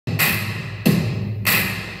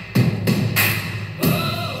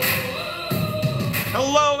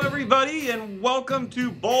everybody, and welcome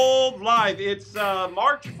to Bold Live. It's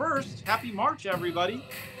March 1st. Happy March, everybody,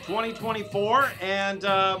 2024. And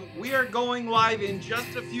we are going live in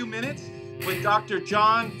just a few minutes with Dr.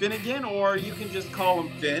 John Finnegan, or you can just call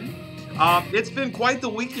him Finn. It's been quite the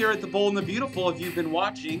week here at the Bold and the Beautiful, if you've been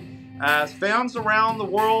watching, as fans around the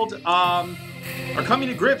world are coming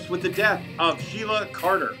to grips with the death of Sheila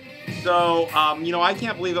Carter. So, I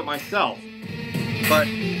can't believe it myself. But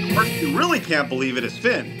the person who really can't believe it is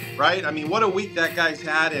Finn, right? I mean, what a week that guy's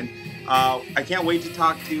had, and I can't wait to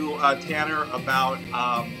talk to Tanner about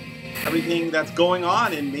everything that's going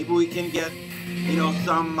on, and maybe we can get,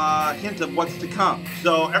 some hint of what's to come.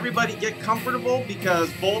 So everybody get comfortable, because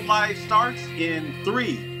Bold Live starts in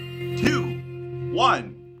 3, 2,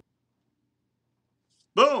 1.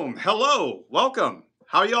 Boom. Hello. Welcome.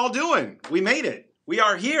 How are y'all doing? We made it. We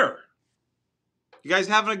are here. You guys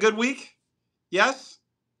having a good week? Yes?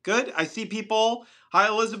 Good. I see people. Hi,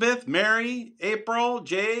 Elizabeth, Mary, April,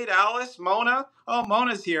 Jade, Alice, Mona. Oh,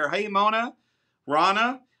 Mona's here. Hey, Mona.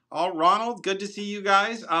 Rana. Oh, Ronald. Good to see you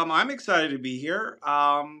guys. I'm excited to be here.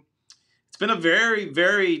 It's been a very,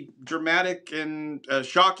 very dramatic and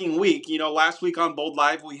shocking week. Last week on Bold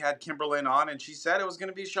Live, we had Kimberlyn on, and she said it was going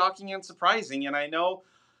to be shocking and surprising. And I know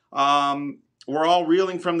we're all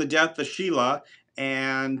reeling from the death of Sheila,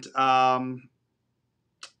 and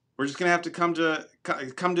we're just going to have to come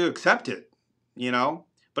to accept it,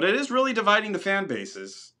 But it is really dividing the fan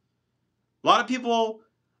bases. A lot of people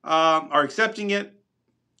are accepting it.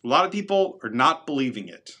 A lot of people are not believing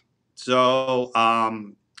it. So I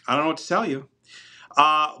don't know what to tell you.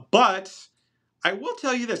 But I will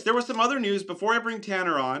tell you this. There was some other news before I bring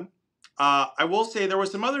Tanner on. I will say there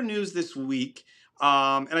was some other news this week.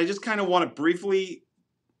 And I just kind of want to briefly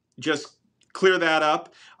just clear that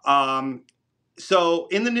up. So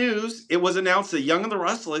in the news, it was announced that Young and the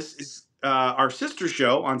Restless is our sister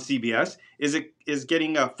show on CBS is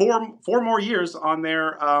getting 4 more years on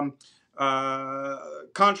their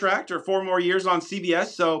contract, or 4 more years on CBS.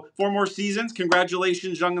 So 4 more seasons.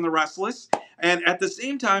 Congratulations, Young and the Restless. And at the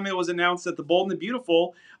same time, it was announced that the Bold and the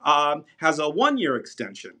Beautiful has a 1-year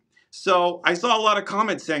extension. So I saw a lot of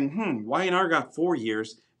comments saying, Y&R got 4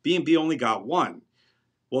 years, B&B only got 1.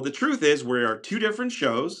 Well, the truth is, we are 2 different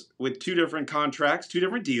shows with 2 different contracts, 2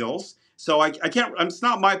 different deals. So I can't. It's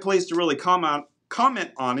not my place to really comment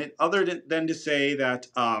on it, other than to say that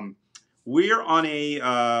we're on a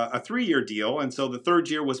 3-year deal, and so the 3rd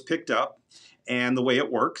year was picked up, and the way it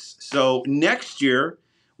works. So next year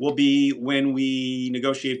will be when we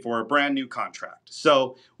negotiate for a brand new contract.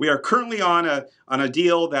 So we are currently on a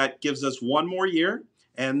deal that gives us 1 more year,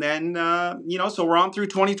 and then so we're on through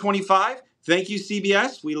 2025. Thank you,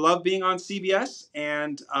 CBS. We love being on CBS,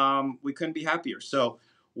 and we couldn't be happier. So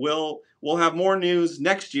we'll have more news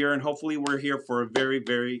next year, and hopefully we're here for a very,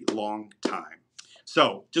 very long time.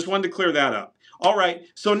 So just wanted to clear that up. All right.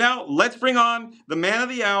 So now let's bring on the man of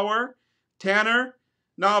the hour, Tanner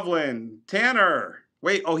Novlan. Tanner.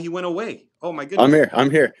 Wait. Oh, he went away. Oh, my goodness. I'm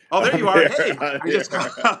here. Oh, there you are. Hey.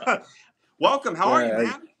 Welcome. How are you,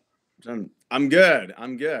 man? I'm good.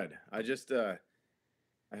 I just...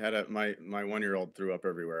 I had my 1-year-old threw up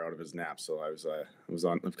everywhere out of his nap, so I'm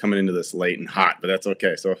coming into this late and hot, but that's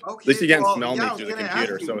okay. So at least you can't smell me through the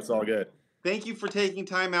computer, so it's all good. Thank you for taking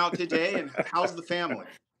time out today. And how's the family?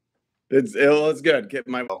 It's good. Get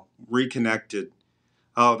my reconnected.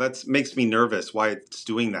 Oh, that makes me nervous. Why it's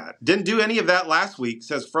doing that? Didn't do any of that last week.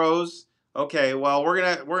 Says froze. Okay, well we're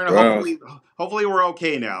gonna hopefully we're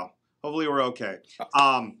okay now. Hopefully we're okay.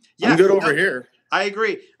 I'm good over here. I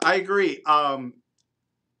agree.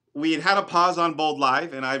 We had a pause on Bold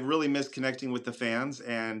Live, and I really missed connecting with the fans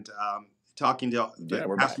and talking to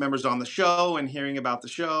the cast members on the show and hearing about the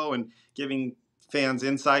show and giving fans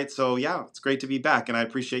insight. So, yeah, it's great to be back, and I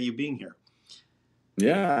appreciate you being here.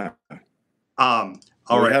 Yeah. All right.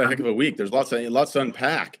 We had a heck of a week. There's lots to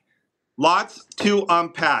unpack. Lots to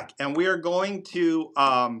unpack, and we are going to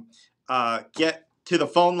get to the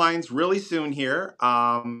phone lines really soon here.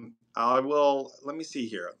 Let me see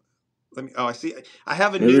here. I see. I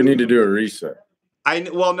have Maybe we need to do a reset. I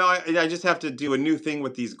just have to do a new thing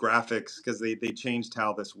with these graphics because they changed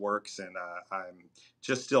how this works, and I'm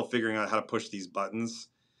just still figuring out how to push these buttons.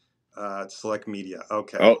 Select media.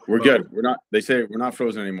 Okay. Oh, we're good. We're not. They say we're not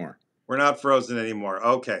frozen anymore. We're not frozen anymore.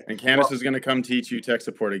 Okay. And Candace is going to come teach you tech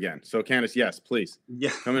support again. So Candace, yes, please.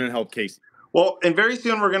 Yeah. Come in and help Casey. Well, and very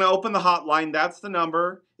soon we're going to open the hotline. That's the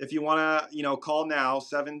number. If you want to, call now,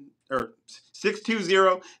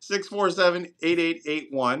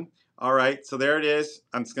 620-647-8881. All right. So there it is.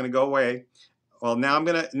 I'm just going to go away. Well, now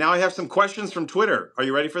I have some questions from Twitter. Are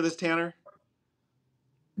you ready for this, Tanner?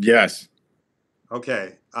 Yes.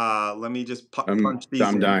 Okay. Let me just punch these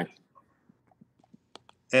I'm in. dying.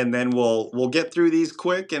 And then we'll get through these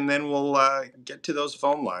quick, and then we'll get to those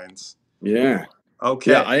phone lines. Yeah.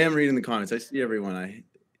 Okay. Yeah, I am reading the comments. I see everyone.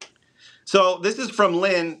 So this is from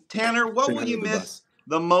Lynn. Tanner, what will you miss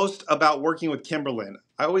the most about working with Kimberlyn?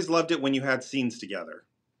 I always loved it when you had scenes together.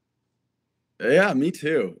 Yeah, me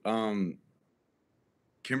too.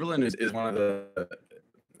 Kimberlyn is one of the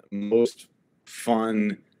most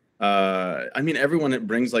fun. I mean, everyone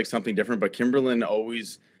brings like something different, but Kimberlyn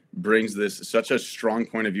always brings such a strong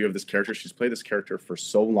point of view of this character. She's played this character for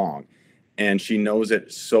so long, and she knows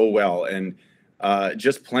it so well. And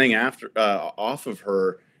just playing off of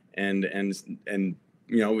her, and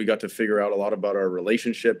we got to figure out a lot about our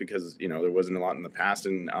relationship because there wasn't a lot in the past.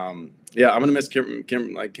 And yeah, I'm gonna miss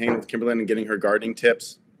Kim like hanging with Kimberlyn and getting her gardening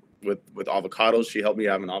tips with avocados. She helped me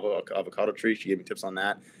have an avocado tree. She gave me tips on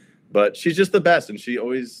that. But she's just the best, and she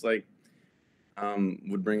always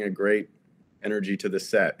would bring a great energy to the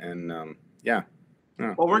set. And yeah.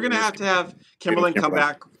 Well, we're gonna have to have Kimberlyn come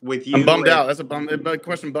back with you. I'm bummed out. That's a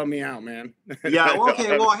question bummed me out, man. Yeah. Well,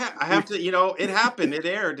 okay. Well, I have to. It happened. It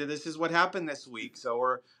aired. This is what happened this week. So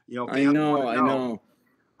we're. I know.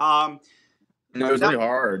 No, it was really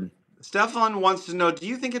hard. Stefan wants to know: do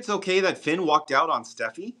you think it's okay that Finn walked out on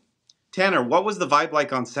Steffi? Tanner, what was the vibe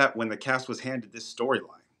like on set when the cast was handed this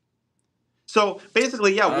storyline? So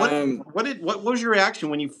basically, yeah. What was your reaction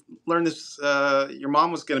when you learned this? Your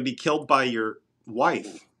mom was going to be killed by your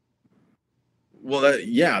wife. Well,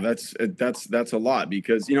 that's a lot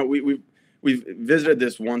because we've visited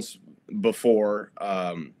this once before.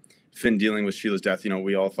 Finn dealing with Sheila's death.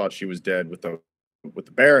 We all thought she was dead with the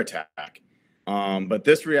bear attack, but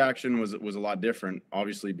this reaction was a lot different,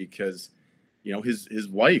 obviously, because his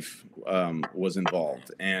wife was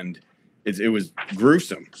involved, and it was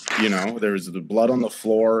gruesome. There was the blood on the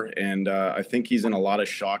floor, and I think he's in a lot of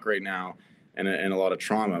shock right now and a lot of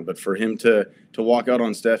trauma. But for him to walk out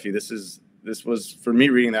on Steffi, this was, for me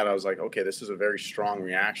reading that, I was like, okay, this is a very strong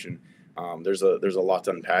reaction. There's a lot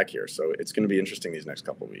to unpack here, so it's going to be interesting these next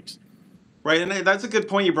couple of weeks. Right, and that's a good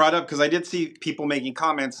point you brought up, because I did see people making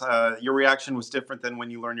comments. Your reaction was different than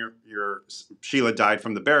when you learned your Sheila died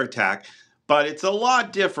from the bear attack, but it's a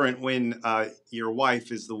lot different when your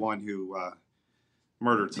wife is the one who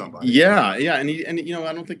murdered somebody. Yeah, and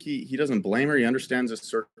I don't think he doesn't blame her. He understands the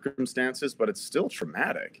circumstances, but it's still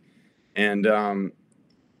traumatic, and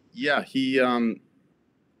yeah, he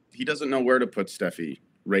doesn't know where to put Steffi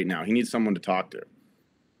right now. He needs someone to talk to.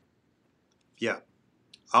 Yeah.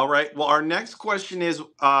 All right. Well, our next question is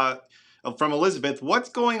from Elizabeth. What's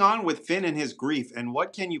going on with Finn and his grief, and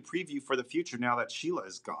what can you preview for the future now that Sheila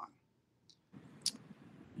is gone?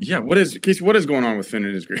 Yeah, Casey, what is going on with Finn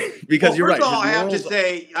and his grief? Because you're right. First of all, I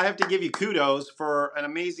have to give you kudos for an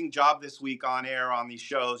amazing job this week on air on these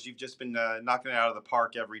shows. You've just been knocking it out of the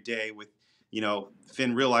park every day with,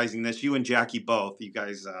 Finn realizing this. You and Jackie both. You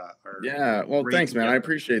guys are. Yeah. Well, thanks, man. I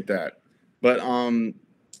appreciate that. But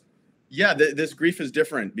yeah, this grief is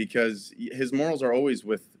different because his morals are always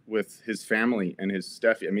with his family and his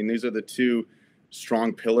Steffi. I mean, these are the two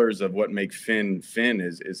strong pillars of what make Finn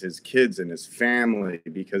is his kids and his family,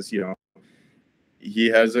 because he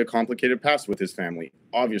has a complicated past with his family.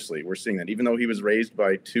 Obviously, we're seeing that, even though he was raised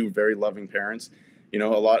by two very loving parents, a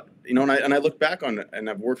lot, and I look back on it, and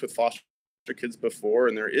I've worked with foster kids before,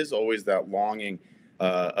 and there is always that longing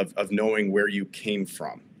of knowing where you came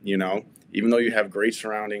from, even though you have great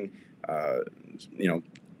surrounding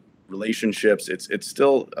relationships, it's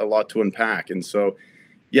still a lot to unpack. And so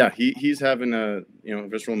yeah, he's having a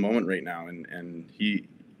visceral moment right now, and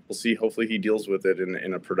we'll see. Hopefully, he deals with it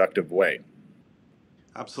in a productive way.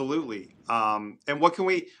 Absolutely. And what do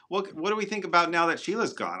we think about now that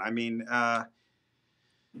Sheila's gone? I mean,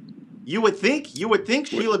 you would think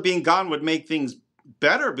Sheila being gone would make things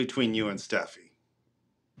better between you and Steffi.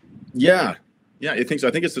 Yeah, I think so.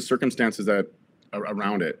 I think it's the circumstances that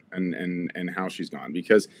around it and how she's gone,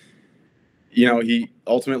 because he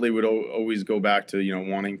ultimately would always go back to,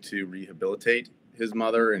 wanting to rehabilitate his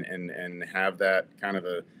mother and have that kind of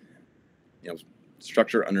a,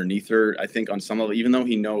 structure underneath her. I think on some level, even though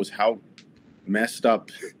he knows how messed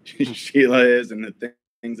up Sheila is and the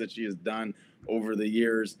things that she has done over the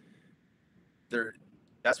years,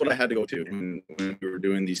 that's what I had to go to when we were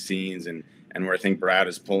doing these scenes, and where I think Brad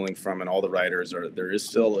is pulling from, and all the writers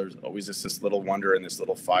there's always this little wonder and this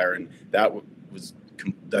little fire, and that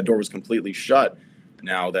door was completely shut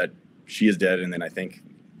now that she is dead. And then I think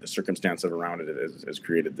the circumstance around it has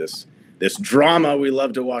created this drama we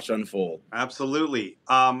love to watch unfold. Absolutely.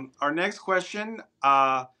 Our next question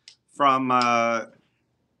from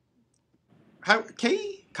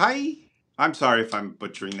Kai. I'm sorry if I'm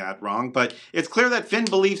butchering that wrong, but it's clear that Finn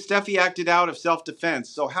believes Steffi acted out of self-defense.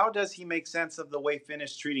 So how does he make sense of the way Finn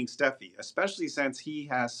is treating Steffi, especially since he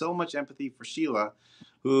has so much empathy for Sheila,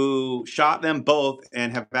 who shot them both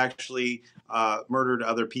and have actually murdered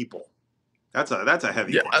other people? That's a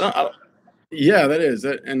heavy question. Yeah, that is.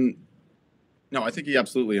 And no, I think he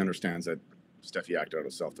absolutely understands that Steffi acted out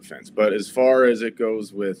of self-defense. But as far as it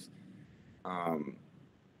goes with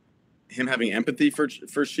him having empathy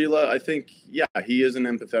for Sheila, I think, yeah, he is an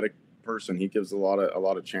empathetic person. He gives a lot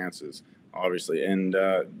of chances, obviously. And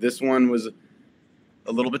this one was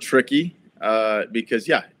a little bit tricky because,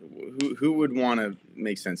 yeah, who would want to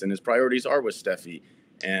make sense? And his priorities are with Steffi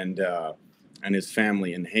and his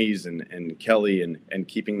family and Hayes and Kelly and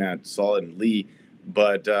keeping that solid and Lee.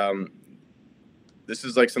 But this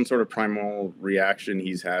is like some sort of primal reaction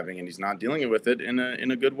he's having, and he's not dealing with it in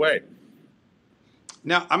a good way.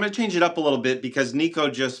 Now, I'm going to change it up a little bit because Nico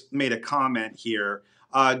just made a comment here.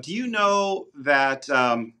 Do you know that,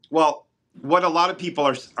 well, what a lot of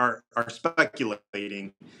people are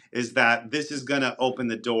speculating is that this is going to open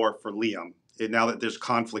the door for Liam now that there's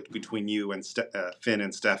conflict between you and Finn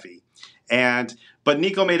and Steffi. But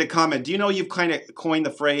Nico made a comment. Do you know you've kind of coined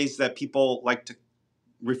the phrase that people like to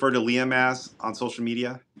refer to Liam as on social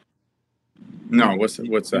media? No, what's that?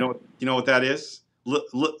 You know what that is?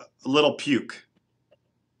 Little puke.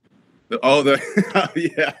 Oh,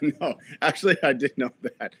 yeah, no. Actually, I did know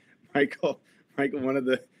that. Michael, one of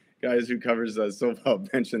the guys who covers soap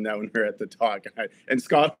mentioned that when we were at the talk, and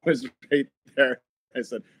Scott was right there. I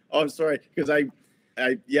said, "Oh, I'm sorry," because I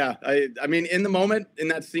mean, in the moment in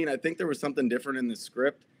that scene, I think there was something different in the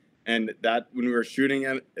script, and that when we were shooting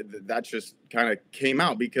it, that just kind of came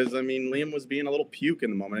out because I mean, Liam was being a little puke in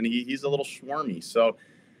the moment, and he's a little swarmy, so.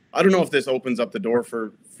 I don't know if this opens up the door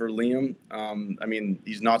for Liam. I mean,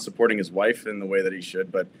 he's not supporting his wife in the way that he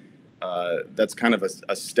should, but that's kind of a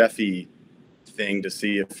Steffi thing to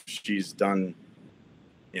see if she's done,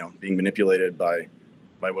 being manipulated by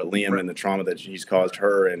what Liam and the trauma that he's caused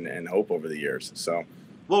her and Hope over the years. So,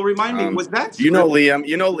 well, remind me, was that Liam?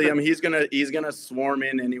 He's gonna swarm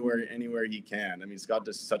in anywhere he can. I mean, Scott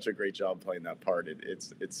does such a great job playing that part.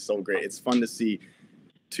 It's so great. It's fun to see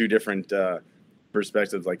two different.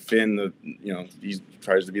 Perspectives, like Finn, he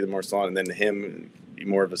tries to be the more solid, and then him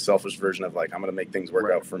more of a selfish version of like, I'm gonna make things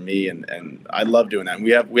work out for me, and I love doing that. And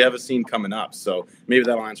we have a scene coming up, so maybe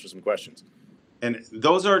that'll answer some questions. And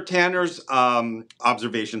those are Tanner's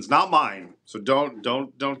observations, not mine. So don't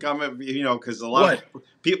come, because a lot of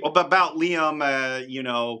people about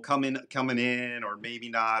Liam, coming in or maybe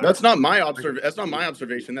not. That's not my observation. That's not my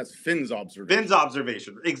observation. That's Finn's observation. Finn's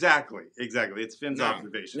observation, exactly. It's Finn's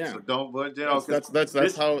observation. Yeah. So don't,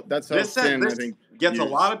 that's how Finn, I think, gets a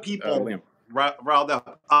lot of people riled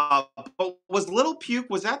up. But was Little Puke,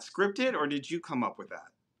 was that scripted or did you come up with that?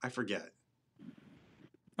 I forget.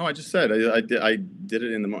 No, I just said I did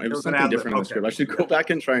it in the moment. It was something different in the script. I should go back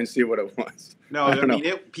and try and see what it was. No, I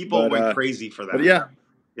mean, people went crazy for that. But yeah.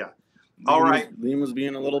 All right. Liam was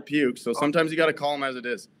being a little puke, so sometimes you got to call him as it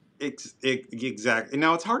is. Exactly.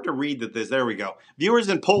 Now it's hard to read that there we go. Viewers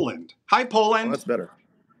in Poland. Hi, Poland. Oh, that's better.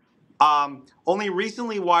 Only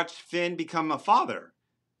recently watched Finn become a father,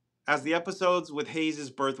 as the episodes with Hayes'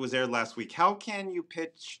 birth was aired last week. How can you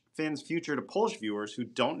pitch Finn's future to Polish viewers who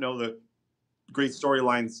don't know the great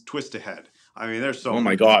storylines twist ahead? I mean, there's so. Oh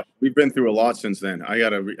my God, we've been through a lot since then. I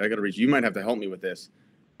gotta reach. You might have to help me with this.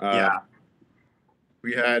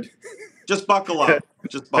 We had. Just buckle up.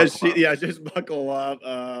 Just buckle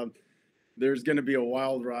up. There's gonna be a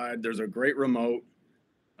wild ride. There's a great remote.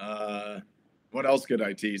 What else could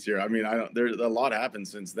I tease here? I mean, there's a lot happened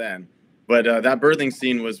since then, but that birthing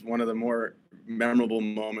scene was one of the more memorable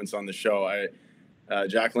moments on the show.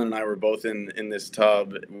 Jacqueline and I were both in this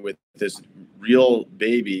tub with this real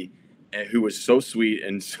baby who was so sweet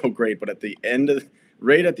and so great. But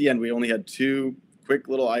right at the end, we only had 2 quick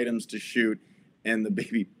little items to shoot, and the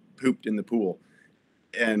baby pooped in the pool.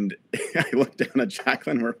 And I looked down at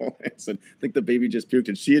Jacqueline, we're holding it, and I think the baby just puked,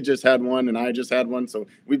 and she had just had one, and I just had one. So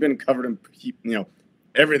we've been covered in,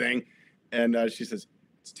 everything. And she says,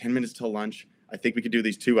 it's 10 minutes till lunch. I think we could do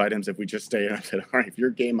these 2 items if we just stay. And I said, all right, if you're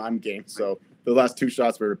game, I'm game. So the last 2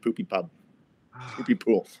 shots were a poopy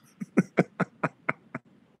pool.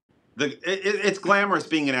 It's glamorous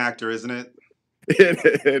being an actor, isn't it?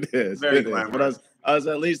 It is. Very glamorous. But I was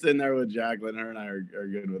at least in there with Jacqueline. Her and I are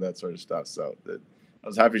good with that sort of stuff. So I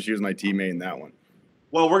was happy she was my teammate in that one.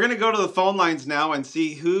 Well, we're going to go to the phone lines now and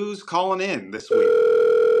see who's calling in this week.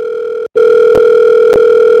 That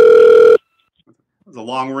was a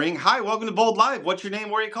long ring. Hi, welcome to Bold Live. What's your name?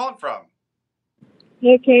 Where are you calling from?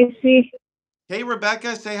 Hey, Casey. Hey,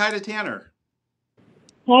 Rebecca. Say hi to Tanner.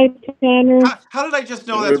 Hi, Tanner. How did I just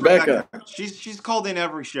know that's Rebecca? She's called in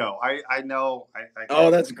every show. I know. Oh,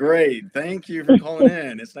 that's great. Thank you for calling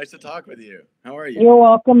in. It's nice to talk with you. How are you? You're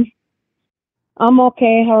welcome. I'm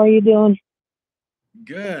okay. How are you doing?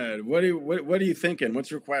 Good. What are you thinking? What's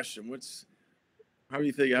your question? How do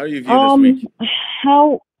you think? How do you view this week?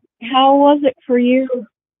 How was it for you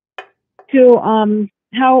to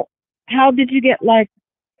how did you get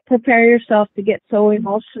prepare yourself to get so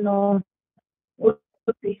emotional with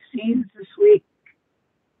these scenes this week?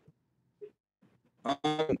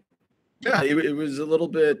 Yeah, it was a little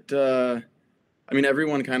bit. I mean,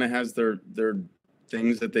 everyone kind of has their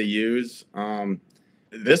things that they use.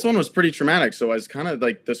 This one was pretty traumatic, so I was kind of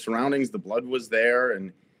like the surroundings. The blood was there,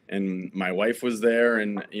 and my wife was there,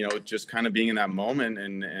 and just kind of being in that moment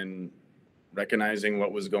and recognizing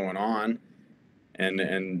what was going on,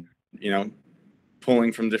 and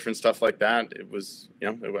pulling from different stuff like that. It was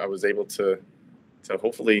I was able to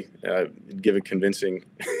hopefully give a convincing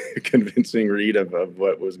read of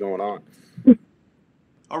what was going on.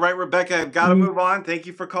 All right, Rebecca, I've got to move on. Thank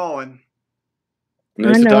you for calling.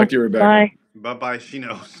 Nice to talk to you, Rebecca. Bye. Bye-bye. She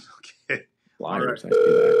knows. Okay. Liars.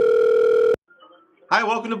 Right. Hi,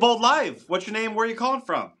 welcome to Bold Live. What's your name? Where are you calling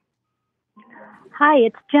from? Hi,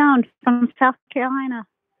 it's Joan from South Carolina.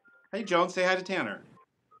 Hey, Joan. Say hi to Tanner.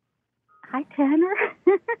 Hi, Tanner.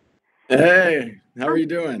 Hey, how are you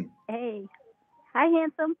doing? Hey. Hi,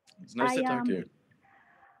 handsome. It's nice to talk to you.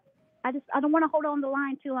 I don't want to hold on the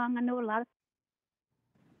line too long. I know a lot of...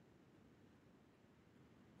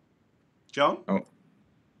 Joan? Oh.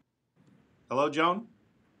 Hello, Joan?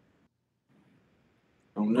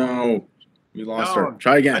 Oh, no. We lost her.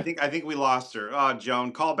 Try again. I think we lost her. Oh,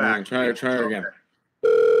 Joan, call back. Try her again.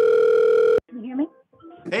 Can you hear me?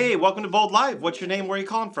 Hey, welcome to Bold Live. What's your name? Where are you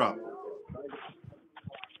calling from?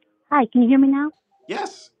 Hi, can you hear me now?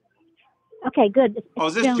 Yes. Okay, good. It's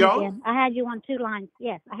is this Joan? Again. I had you on 2 lines.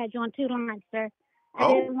 Yes, I had you on 2 lines, sir. I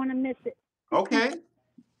didn't want to miss it. Okay.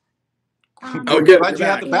 Good. Glad you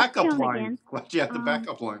had the backup line. Again. Glad you had the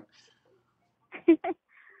backup line.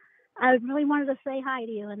 I really wanted to say hi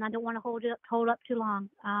to you, and I don't want to hold up too long.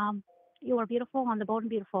 You are beautiful on the Bold and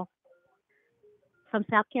Beautiful from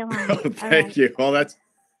South Carolina. Thank you. Well, that's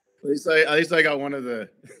at least I got one of the.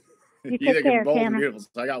 You take care, Bold and Tanner. Beautiful,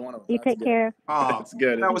 so I got one of them. You take care. Oh, that's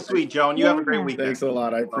good. That was sweet, Joan. You have a great weekend. Thanks a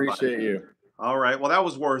lot. I appreciate you. All right. Well, that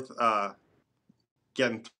was worth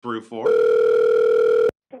getting through for.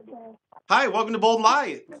 Hi, welcome to Bold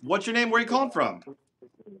Live. What's your name? Where are you calling from?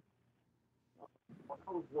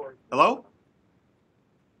 Hello?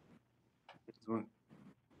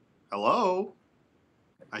 Hello?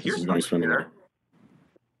 I hear something there.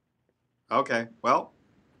 Okay, well.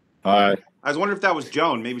 Hi. I was wondering if that was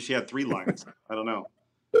Joan. Maybe she had 3 lines. I don't know.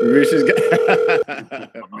 Maybe she's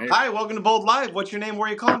Hi, welcome to Bold Live. What's your name? Where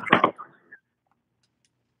are you calling from?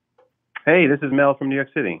 Hey, this is Mel from New York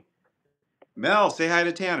City. Mel, say hi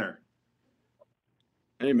to Tanner.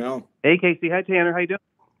 Hey, Mel. Hey, Casey. Hi, Tanner. How you doing?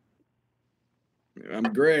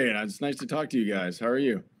 I'm great. It's nice to talk to you guys. How are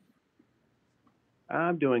you?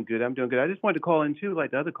 I'm doing good. I just wanted to call in too,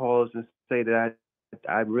 like the other callers, and say that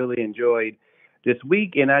I really enjoyed this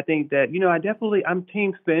week, and I think that I'm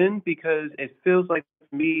Team Finn, because it feels like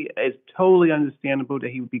to me it's totally understandable that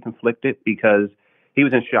he would be conflicted, because he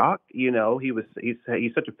was in shock. He's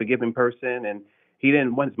such a forgiving person, and he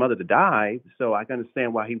didn't want his mother to die, so I can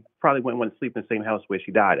understand why he probably wouldn't want to sleep in the same house where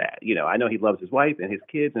she died at. I know he loves his wife and his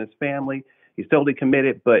kids and his family. He's totally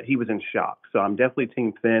committed, but he was in shock. So I'm definitely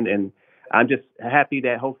Team Finn, and I'm just happy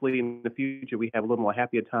that hopefully in the future we have a little more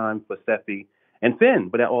happier time for Steffi and Finn,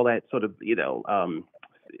 but all that sort of,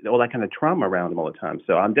 all that kind of trauma around him all the time.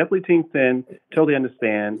 So I'm definitely Team Finn. Totally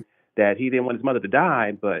understand that he didn't want his mother to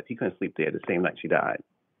die, but he couldn't sleep there the same night she died.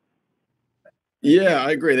 Yeah,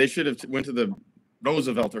 I agree. They should have went to the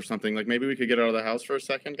Roosevelt or something. Like, maybe we could get out of the house for a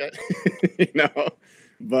second, guys.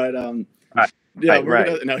 But yeah,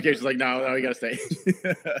 right. No, Casey's like, no, we gotta stay.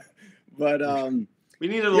 But we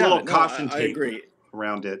needed a little caution tape. I agree.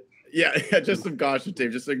 Around it. Yeah, just some caution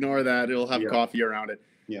tape. Just ignore that. It'll have coffee around it.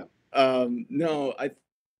 Yeah. No, I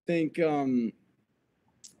think Finn's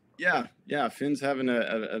having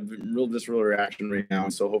a real visceral reaction right now,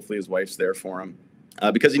 and so hopefully his wife's there for him,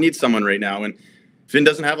 because he needs someone right now. And Finn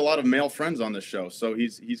doesn't have a lot of male friends on the show, so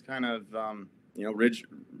he's kind of Ridge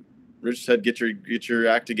said get your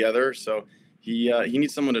act together, so he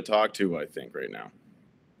needs someone to talk to, I think, right now.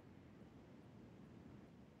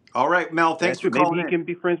 All right, Mel, thanks for calling. Maybe he can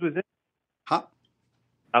be friends with him. Huh?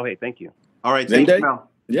 Oh, hey, thank you. All right, thanks,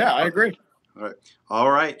 Mel. Yeah, I agree.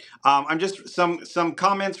 All right. I'm just some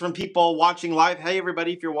comments from people watching live. Hey,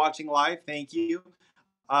 everybody, if you're watching live, thank you.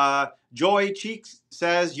 Joy Cheeks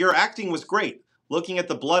says, your acting was great. Looking at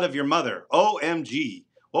the blood of your mother. OMG.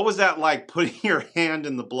 What was that like, putting your hand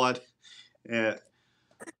in the blood? Yeah.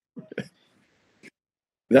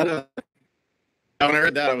 That when I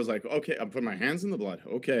heard that, I was like, okay, I'm putting my hands in the blood.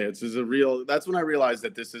 Okay, this is a real. That's when I realized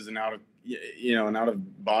that this is an out of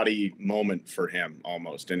body moment for him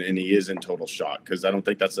almost, and he is in total shock, because I don't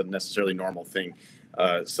think that's a necessarily normal thing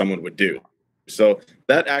someone would do. So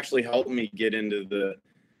that actually helped me get into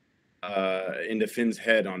Finn's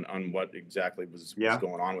head on what exactly was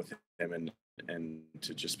going on with him, and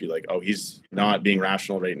to just be like, oh, he's not being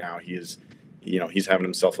rational right now. He is, he's having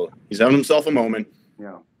himself a moment.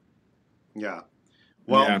 Yeah. Yeah.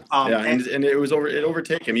 Well, and it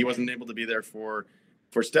overtake him. He wasn't able to be there for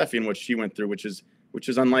Steffi and what she went through, which is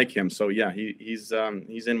unlike him. So yeah, he's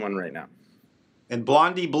in one right now. And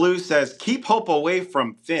Blondie Blue says, keep Hope away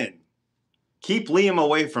from Finn. Keep Liam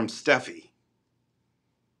away from Steffi.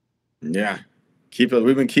 Yeah. We've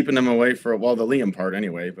been keeping them away for the Liam part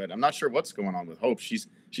anyway, but I'm not sure what's going on with Hope. She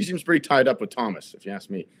seems pretty tied up with Thomas, if you ask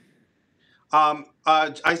me.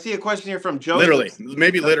 I see a question here from Joe.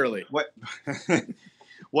 Literally. What?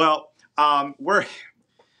 Well, only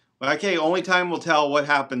time will tell what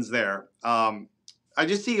happens there. I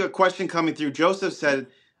just see a question coming through. Joseph said,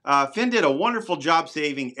 Finn did a wonderful job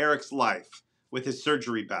saving Eric's life with his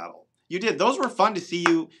surgery battle. You did. Those were fun to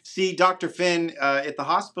see Dr. Finn at the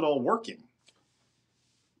hospital working.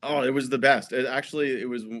 Oh, it was the best. It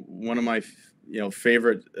was one of my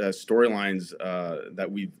favorite storylines that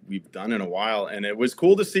we've done in a while, and it was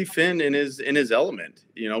cool to see Finn in his element.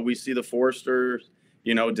 We see the Foresters,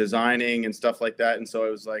 designing and stuff like that, and so I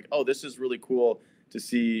was like, oh, this is really cool to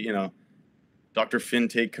see Dr. Finn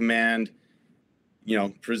take command,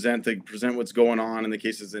 present what's going on in the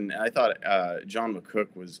cases. And I thought John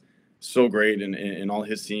McCook was so great in all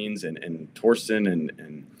his scenes, and Torsten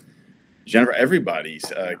and Jennifer, everybody's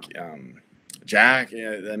Jack.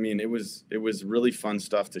 I mean, it was really fun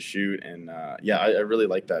stuff to shoot, and I really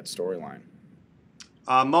like that storyline.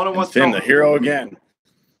 Mona wants Finn, the hero again.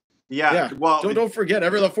 Yeah. Well, don't forget.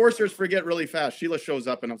 The Foresters forget really fast. Sheila shows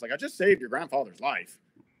up, and I was like, I just saved your grandfather's life.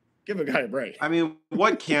 Give a guy a break. I mean,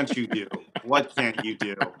 what can't you do? What can't you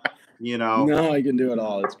do? No, I can do it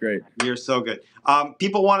all. It's great. You're so good.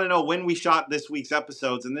 People want to know when we shot this week's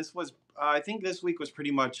episodes, and this was, I think, this week was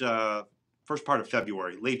pretty much first part of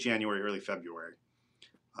February, late January, early February.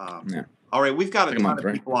 All right, we've got a ton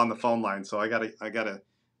of people on the phone line, so I gotta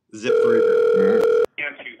zip through this.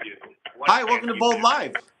 Hi, welcome to Bold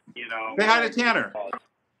Live. Say hi to Tanner.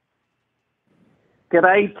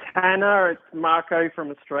 G'day, Tanner. It's Marco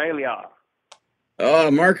from Australia.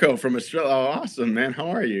 Oh, Marco from Australia. Oh, awesome, man. How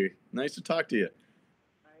are you? Nice to talk to you.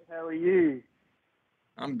 Hey, how are you?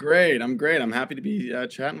 I'm great. I'm happy to be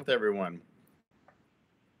chatting with everyone.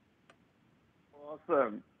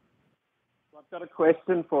 Awesome. I've got a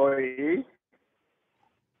question for you.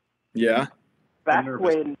 Yeah. Back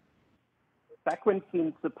when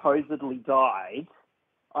Finn supposedly died,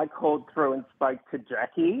 I called through and spoke to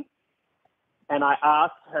Jackie, and I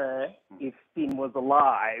asked her if Finn was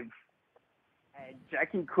alive, and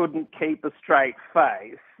Jackie couldn't keep a straight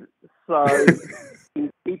face. So, in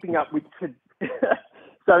keeping up with tradition,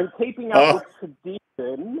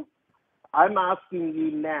 I'm asking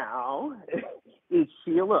you now: is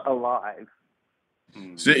Sheila alive?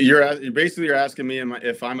 So you're asking me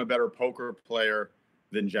if I'm a better poker player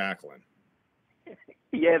than Jacqueline.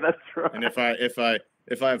 Yeah, that's right. And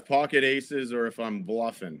if I have pocket aces or if I'm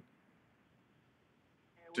bluffing.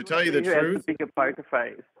 To tell you the truth, bigger poker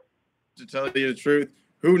face. To tell you the truth,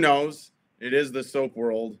 who knows? It is the soap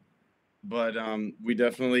world, but we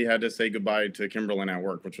definitely had to say goodbye to Kimberlyn at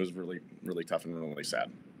work, which was really, really tough and really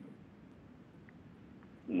sad.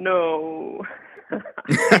 No.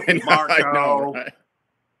 Marco. I know, right?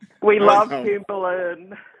 We love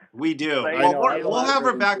Kimberlyn. We do. We'll have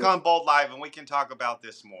her back on Bold Live, and we can talk about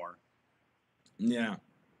this more. Yeah.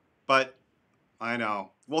 But I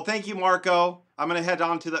know. Well, thank you, Marco. I'm going to head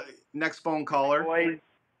on to the next phone caller.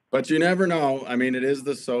 But you never know. I mean, it is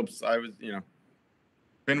the soaps.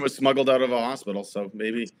 Finn was smuggled out of a hospital, so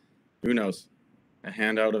maybe, who knows? A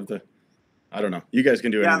hand out of the, I don't know. You guys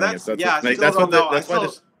can do anything. I still don't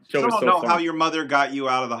know how your mother got you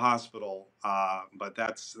out of the hospital. But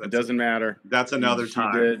that's it doesn't matter. That's another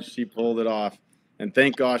time. She pulled it off, and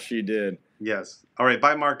thank gosh she did. Yes. All right.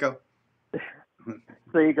 Bye, Marco.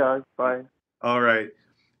 See you guys. Bye. All right.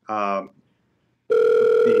 On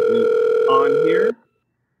here.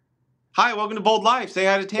 Hi, welcome to Bold Live. Say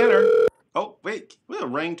hi to Tanner. Oh, wait. It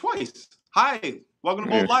rang twice. Hi, welcome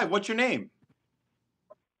to Bold Live. What's your name?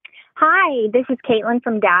 Hi, this is Caitlin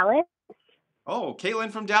from Dallas. Oh,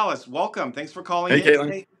 Caitlin from Dallas. Welcome. Thanks for calling Hey, in.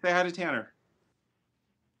 Caitlin. Say hi to Tanner.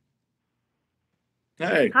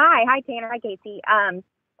 Hey. Hi, Tanner. Hi, Casey.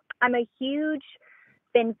 I'm a huge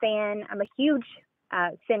Finn fan. I'm a huge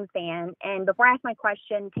Finn fan. And before I ask my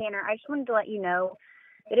question, Tanner, I just wanted to let you know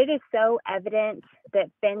that it is so evident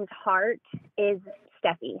that Finn's heart is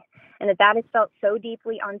Steffi, and that is felt so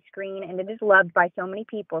deeply on screen, and it is loved by so many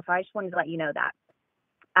people. So I just wanted to let you know that.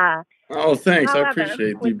 Oh, thanks. However, I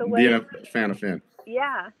appreciate you being a fan of Finn.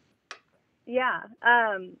 Yeah.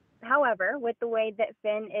 However, with the way that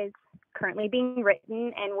Finn is currently being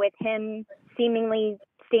written, and with him seemingly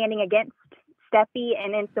standing against Steffi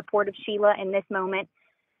and in support of Sheila in this moment,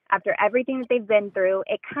 after everything that they've been through,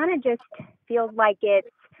 it kind of just feels like it's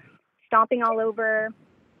stomping all over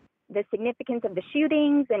the significance of the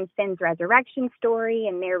shootings and Finn's resurrection story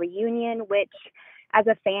and their reunion, which as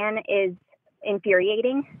a fan is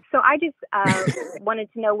infuriating. So I just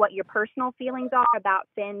wanted to know what your personal feelings are about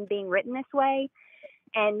Finn being written this way,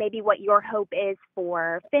 and maybe what your hope is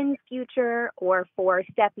for Finn's future, or for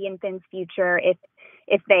Steffi and Finn's future if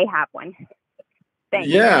they have one. Thanks.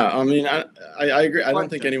 Yeah, I mean, I agree. I don't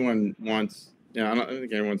think anyone wants, I don't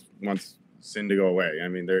think anyone wants Sin to go away. I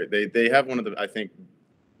mean, they have one of the, I think,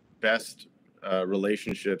 best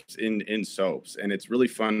relationships in soaps, and it's really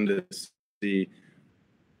fun to see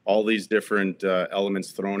all these different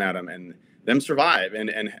elements thrown at them and them survive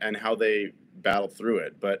and how they battle through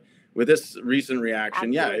it. But with this recent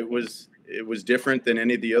reaction, Absolutely. it was different than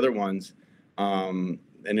any of the other ones, and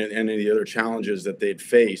any of the other challenges that they'd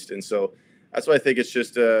faced, and so that's why I think it's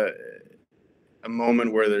just a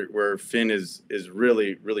moment where Finn is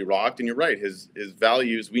really, really rocked. And you're right, his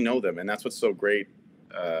values, we know them, and that's what's so great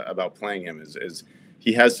about playing him is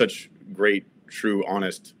he has such great, true,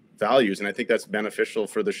 honest values, and I think that's beneficial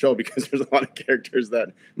for the show because there's a lot of characters that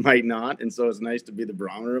might not, and so it's nice to be the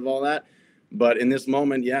barometer of all that. But in this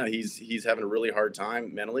moment, yeah, he's having a really hard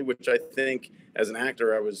time mentally, which I think as an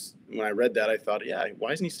actor, when I read that, I thought, yeah,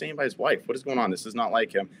 why isn't he staying by his wife? What is going on? This is not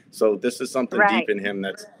like him. So this is something deep in him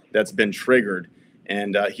that's been triggered,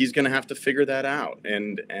 and he's going to have to figure that out.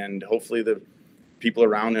 And hopefully the people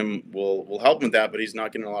around him will help him with that, but he's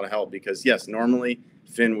not getting a lot of help because, yes, normally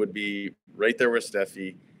Finn would be right there with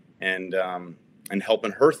Steffi and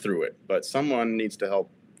helping her through it, but someone needs to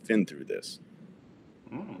help Finn through this.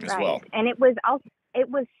 As well. And it was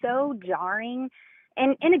so jarring,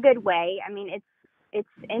 and in a good way. I mean, it's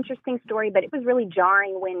an interesting story, but it was really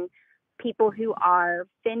jarring when people who are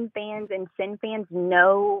Finn fans and Sin fans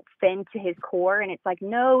know Finn to his core, and it's like,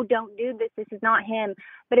 no, don't do this. This is not him.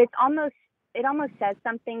 But it almost says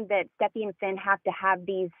something that Steffi and Finn have to have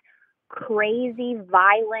these crazy,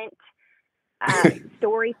 violent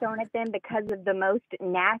story thrown at them because of the most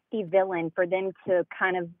nasty villain for them to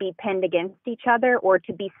kind of be pinned against each other or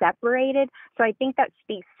to be separated. So I think that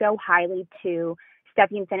speaks so highly to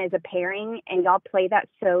Steffi and Finn as a pairing, and y'all play that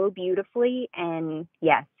so beautifully. And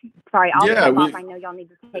yes, sorry, I'll step off. I know y'all need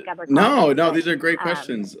to take other calls. No, these are great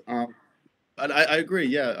questions. I agree.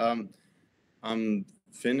 Yeah.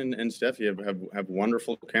 Finn and Steffi have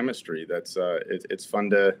wonderful chemistry. That's it's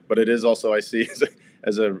fun but it is also, I see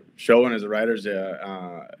as a show and as a writer's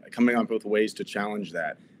coming up with ways to challenge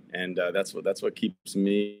that, and that's what keeps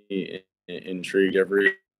me intrigued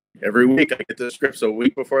every week. I get the scripts a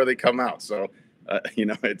week before they come out, so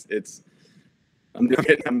it's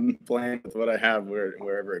I'm playing with what I have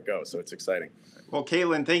wherever it goes, so it's exciting. Well,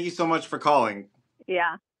 Caitlin, thank you so much for calling.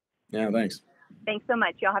 Yeah, thanks so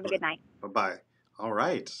much. Y'all have a good night. Bye. All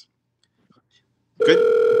right. Good.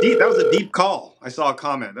 Deep. That was a deep call. I saw a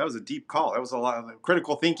comment. That was a deep call. That was a lot of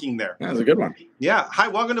critical thinking there. That was a good one. Yeah. Hi.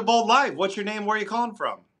 Welcome to Bold Live. What's your name? Where are you calling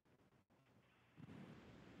from?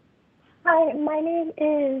 Hi. My name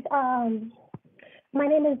is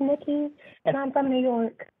Nikki, and I'm from New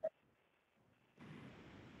York.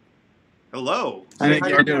 Hello. Hi,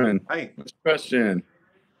 Nikki. How you doing? Hi. What's your question?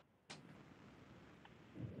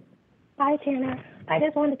 Hi, Tanner. I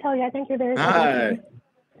just wanted to tell you I think you're very good. Hi.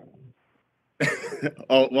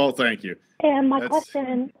 Oh, well, thank you. And my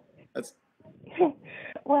question is,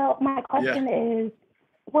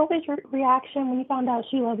 what was your reaction when you found out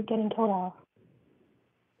Sheila was getting killed off?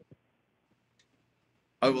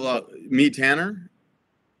 Meet Tanner.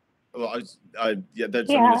 Well, that's one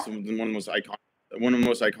of the most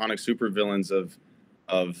iconic supervillains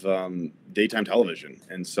of daytime television,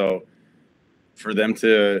 and so for them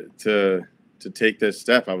to take this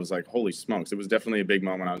step, I was like, holy smokes! It was definitely a big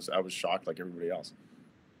moment. I was shocked, like everybody else.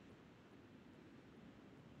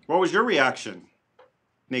 What was your reaction,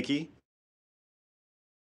 Nikki?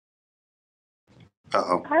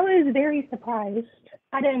 I was very surprised.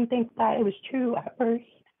 I didn't think that it was true at first.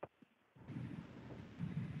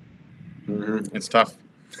 It's tough.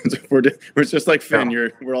 We're just like Finn.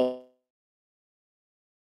 We're all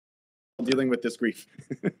dealing with this grief.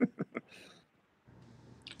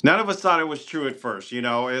 None of us thought it was true at first. You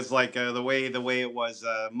know, it's like the way it was.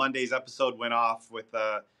 Monday's episode went off with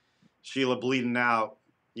Sheila bleeding out.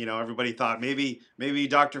 You know, everybody thought maybe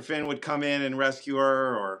Dr. Finn would come in and rescue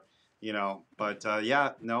her, or but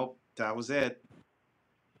yeah, nope, that was it.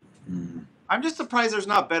 I'm just surprised there's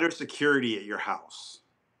not better security at your house.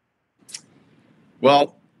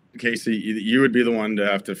 Well, Casey, you would be the one to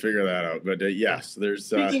have to figure that out. But yes, there's.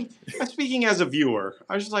 Speaking as a viewer,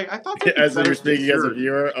 I was just like, I thought. As you're speaking as a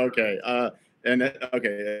viewer, okay.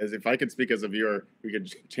 As if I could speak as a viewer, we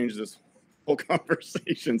could change this whole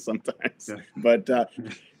conversation sometimes. Yeah. But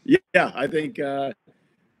yeah, I think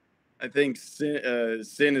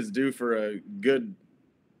Sin is due for a good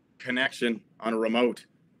connection on a remote.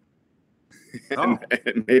 And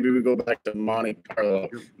maybe we go back to Monte Carlo,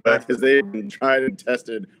 because they've been tried and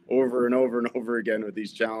tested over and over and over again with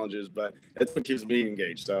these challenges. But that's what keeps me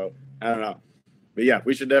engaged. So I don't know, but yeah,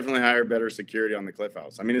 we should definitely hire better security on the cliff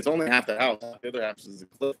house. I mean, it's only half the house; the other half is the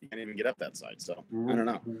cliff. You can't even get up that side. So I don't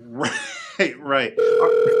know. Right.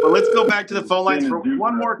 Well, let's go back to the phone lines for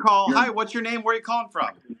one more call. Hi, what's your name? Where are you calling from?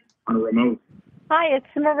 On a remote. Hi, it's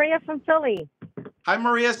Maria from Philly. Hi,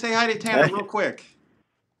 Maria. Say hi to Tanner real quick.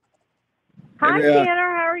 Hi,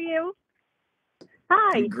 Tanner. How are you?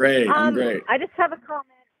 Hi. I'm great. I'm great. I just have a comment.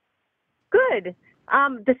 Good.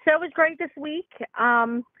 The show was great this week.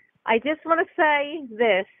 I just want to say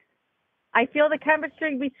this. I feel the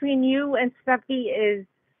chemistry between you and Steffi is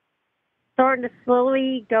starting to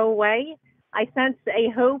slowly go away. I sense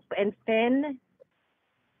a Hope and Finn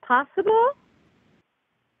possible.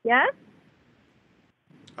 Yes?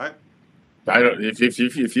 I don't.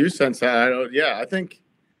 If you sense that, I don't. Yeah, I think.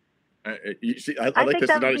 I like this.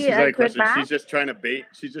 She's not a question. She's just trying to bait.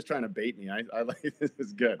 She's just trying to bait me. I like this.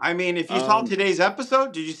 Is good. I mean, if you saw today's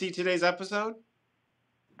episode, did you see today's episode?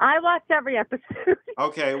 I watched every episode.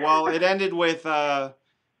 Okay, well, it ended with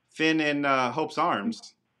Finn in Hope's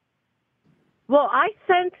arms. Well, I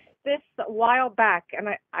sensed this a while back, and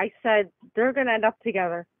I said they're going to end up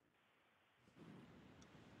together.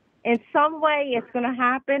 In some way, it's going to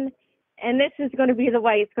happen. And this is going to be the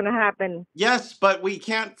way it's going to happen. Yes, but we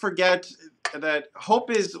can't forget that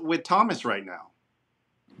Hope is with Thomas right now.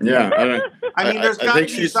 Yeah. I mean, there's got to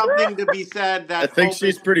be something to be said that I think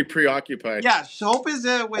she's pretty preoccupied. Yeah, Hope is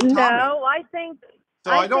with Thomas. No, I think.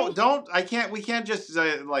 So we can't just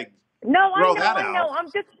No, throw that out. I know.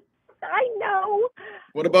 I know.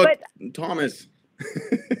 What about Thomas?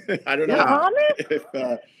 I don't know. Thomas? If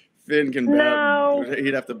Finn can battle,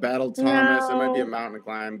 he'd have to battle Thomas. It might be a mountain to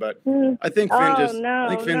climb, but I think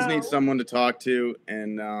Finn Finn needs someone to talk to,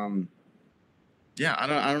 and yeah, I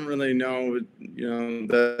don't really know. You know,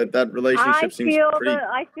 that relationship seems pretty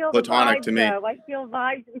platonic to me. I feel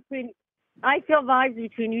vibes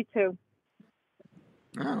between you two.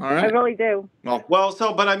 Oh, all right. I really do. Well,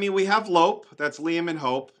 but I mean, we have Lope. That's Liam and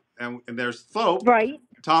Hope, and there's Fope, right?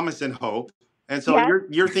 Thomas and Hope, and so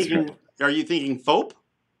you're thinking. Are you thinking Fope?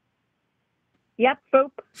 Yep,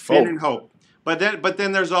 Fope. Finn and Hope. But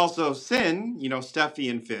then there's also Sin, Steffi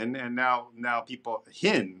and Finn, and now people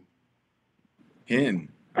Hin.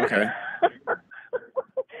 Okay.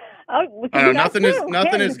 Nothing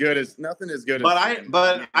is good as.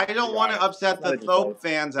 But I don't want to upset the Thope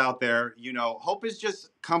fans out there. Hope is just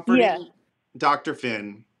comforting Dr.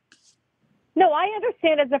 Finn. No, I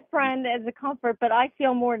understand as a friend, as a comfort, but I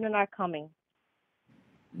feel more than not coming.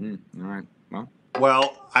 All right.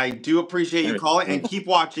 Well, I do appreciate you calling and keep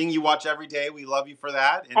watching. You watch every day. We love you for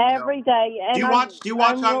that. And, every day. And do you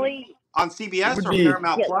watch on CBS or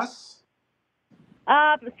Paramount Plus?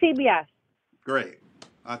 CBS. Great.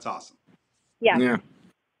 That's awesome. Yeah.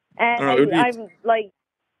 And I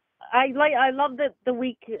love the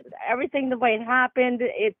week, everything the way it happened.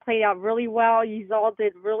 It played out really well. You all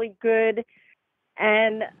did really good.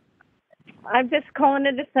 And I'm just calling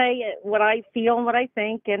in to say what I feel and what I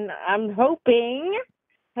think, and I'm hoping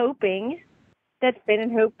that Finn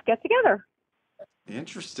and Hope get together.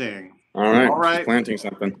 Interesting. All right. She's planting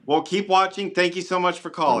something. Well, keep watching. Thank you so much for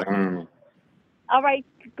calling. All right.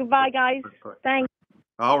 Goodbye, guys. Thanks.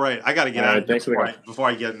 All right. I got to get out of here before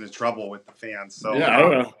I get into trouble with the fans. So yeah, I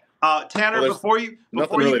don't know. Tanner,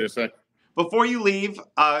 nothing really to say. Before you leave,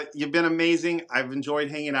 you've been amazing. I've enjoyed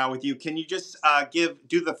hanging out with you. Can you just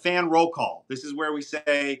do the fan roll call? This is where we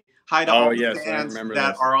say hi to all the yes, I fans remember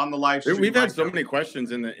that this. are on the live stream. We've had so many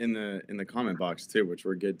questions in the comment box too, which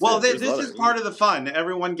were good. Well, this is part of the fun.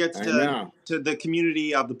 Everyone gets to the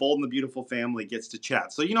community of the Bold and the Beautiful family gets to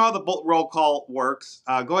chat. So you know how the roll call works.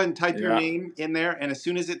 Go ahead and type your name in there, and as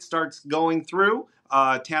soon as it starts going through,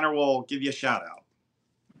 Tanner will give you a shout out.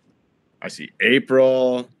 I see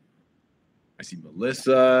April. I see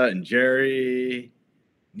Melissa and Jerry,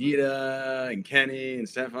 Nita and Kenny and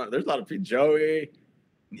Stefan. There's a lot of people. Joey.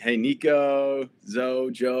 Hey, Nico, Zoe,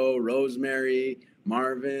 Joe, Rosemary,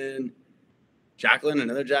 Marvin, Jacqueline,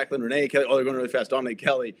 another Jacqueline, Renee, Kelly. Oh, they're going really fast. Dominic,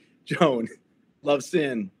 Kelly, Joan, Love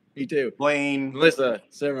Sin, me too. Blaine, Melissa,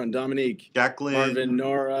 Sarah, Dominique, Jacqueline, Marvin,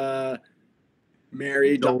 Nora,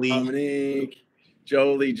 Mary, Jolie. Dominique,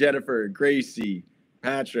 Jolie, Jennifer, Gracie,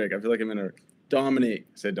 Patrick. I feel like I'm in a Dominique.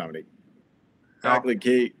 I said Dominique. Jacqueline,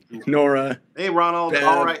 Kate, Nora. Hey, Ronald. Beth,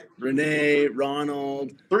 all right. Renee,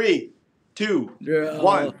 Ronald. 3, 2, Drill,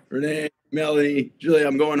 1. Renee, Melody, Julie,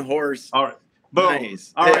 I'm going horse. All right. Boom.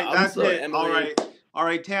 Nice. All right, that's it. Emily. All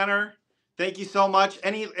right, Tanner. Thank you so much.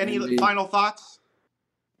 Any final thoughts?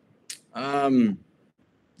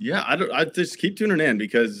 Yeah, I just keep tuning in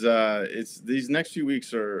because it's these next few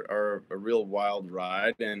weeks are a real wild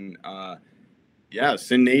ride, and yeah,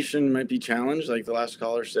 Sin Nation might be challenged, like the last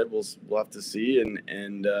caller said. We'll have to see,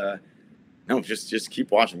 and no, just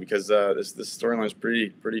keep watching because this storyline is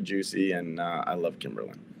pretty juicy, and I love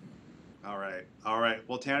Kimberlyn. All right.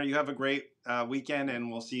 Well, Tanner, you have a great weekend,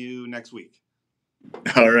 and we'll see you next week.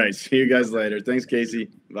 All right, see you guys later. Thanks, Casey.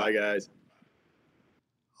 Bye, guys.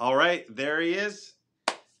 All right, there he is,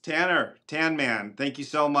 Tanner, Tan Man. Thank you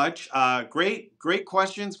so much. Great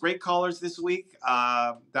questions, great callers this week.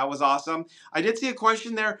 That was awesome. I did see a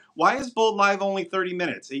question there. Why is Bold Live only 30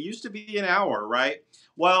 minutes? It used to be an hour, right?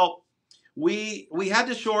 Well, we had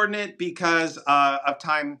to shorten it because of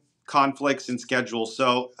time conflicts and schedules.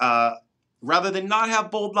 So rather than not have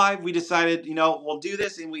Bold Live, we decided, we'll do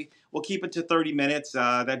this and we'll keep it to 30 minutes.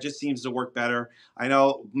 That just seems to work better. I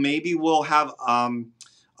know maybe we'll have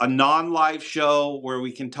a non-live show where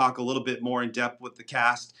we can talk a little bit more in depth with the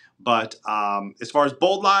cast. But as far as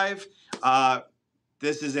Bold Live,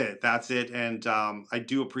 this is it. That's it. And I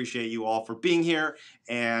do appreciate you all for being here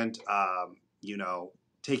and,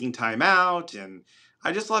 taking time out. And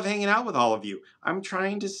I just love hanging out with all of you. I'm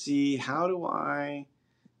trying to see, how do I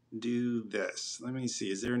do this? Let me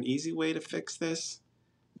see. Is there an easy way to fix this?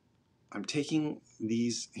 I'm taking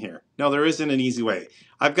these here. No, there isn't an easy way.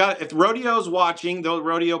 If Rodeo's watching, those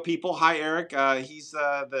Rodeo people, hi, Eric. He's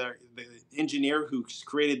the engineer who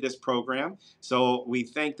created this program. So we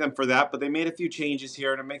thank them for that. But they made a few changes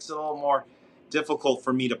here, and it makes it a little more difficult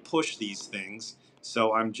for me to push these things.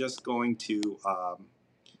 So I'm just going to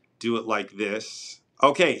do it like this.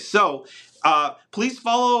 Okay, so please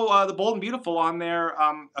follow the Bold and Beautiful on their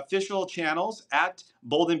official channels at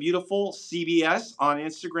Bold and Beautiful CBS on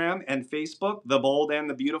Instagram and Facebook, The Bold and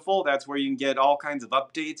the Beautiful. That's where you can get all kinds of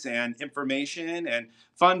updates and information and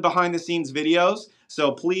fun behind-the-scenes videos.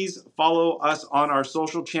 So please follow us on our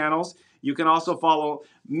social channels. You can also follow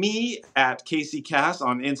me at Casey Cass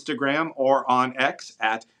on Instagram or on X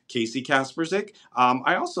at Casey Kasprzyk.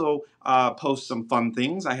 I also post some fun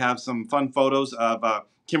things. I have some fun photos of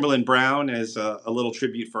Kimberlyn Brown as a little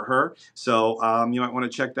tribute for her. So you might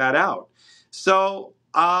want to check that out. So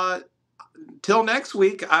till next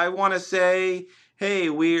week, I want to say, hey,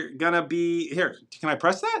 we're going to be here. Can I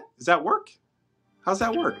press that? Does that work? How's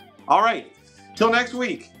that work? All right. Till next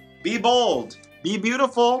week, be bold, be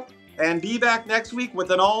beautiful, and be back next week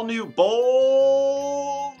with an all-new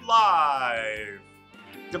Bold Live.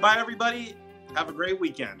 Goodbye, everybody. Have a great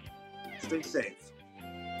weekend. Stay safe.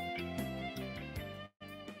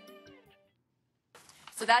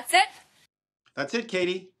 So that's it? That's it,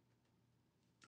 Katie.